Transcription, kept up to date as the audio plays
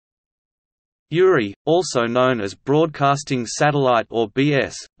Yuri, also known as Broadcasting Satellite or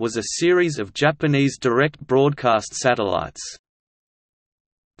BS, was a series of Japanese direct broadcast satellites.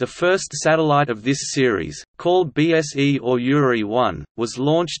 The first satellite of this series, called BSE or Yuri 1, was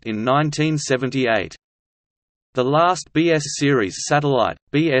launched in 1978. The last BS series satellite,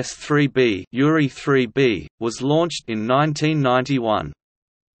 BS-2b Yuri 3b, was launched in 1991.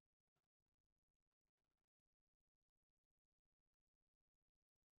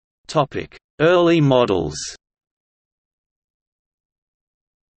 Early models.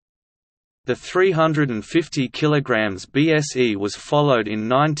 The 350 kg BSE was followed in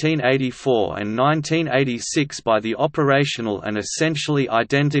 1984 and 1986 by the operational and essentially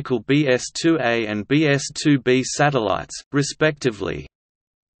identical BS-2a and BS-2b satellites, respectively.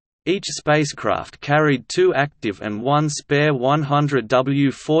 Each spacecraft carried two active and one spare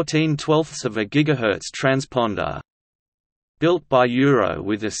 100W 14/12 GHz transponder. Built by Euro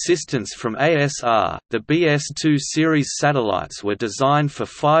with assistance from ASR, the BS-2 series satellites were designed for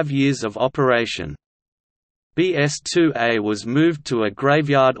 5 years of operation. BS-2A was moved to a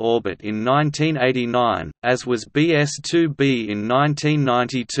graveyard orbit in 1989, as was BS-2B in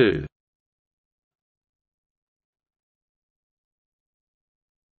 1992.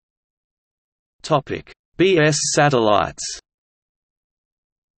 BS satellites.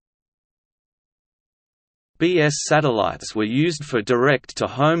 BS satellites were used for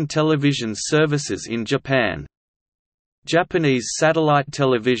direct-to-home television services in Japan. Japanese satellite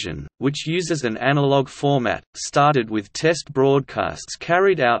television, which uses an analog format, started with test broadcasts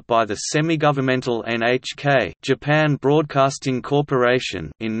carried out by the semi-governmental NHK Japan Broadcasting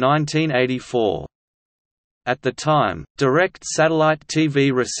Corporation in 1984. At the time, direct satellite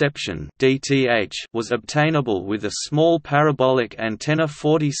TV reception (DTH) was obtainable with a small parabolic antenna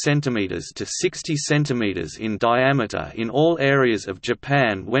 40 cm to 60 cm in diameter in all areas of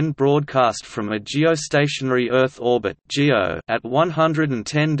Japan when broadcast from a geostationary Earth orbit (GEO) at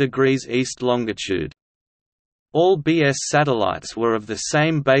 110 degrees east longitude. All BS satellites were of the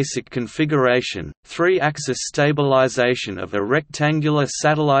same basic configuration, 3-axis stabilization of a rectangular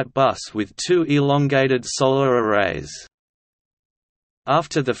satellite bus with two elongated solar arrays.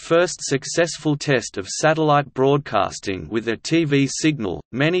 After the first successful test of satellite broadcasting with a TV signal,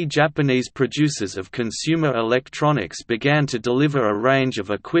 many Japanese producers of consumer electronics began to deliver a range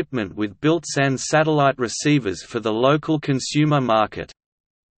of equipment with built-in satellite receivers for the local consumer market.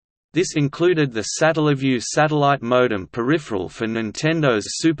 This included the Satellaview satellite modem peripheral for Nintendo's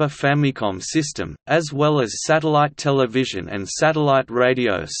Super Famicom system, as well as satellite television and satellite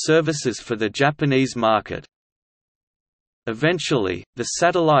radio services for the Japanese market. Eventually, the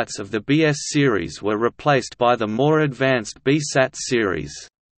satellites of the BS series were replaced by the more advanced BSat series.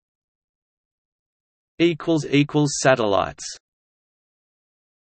 Satellites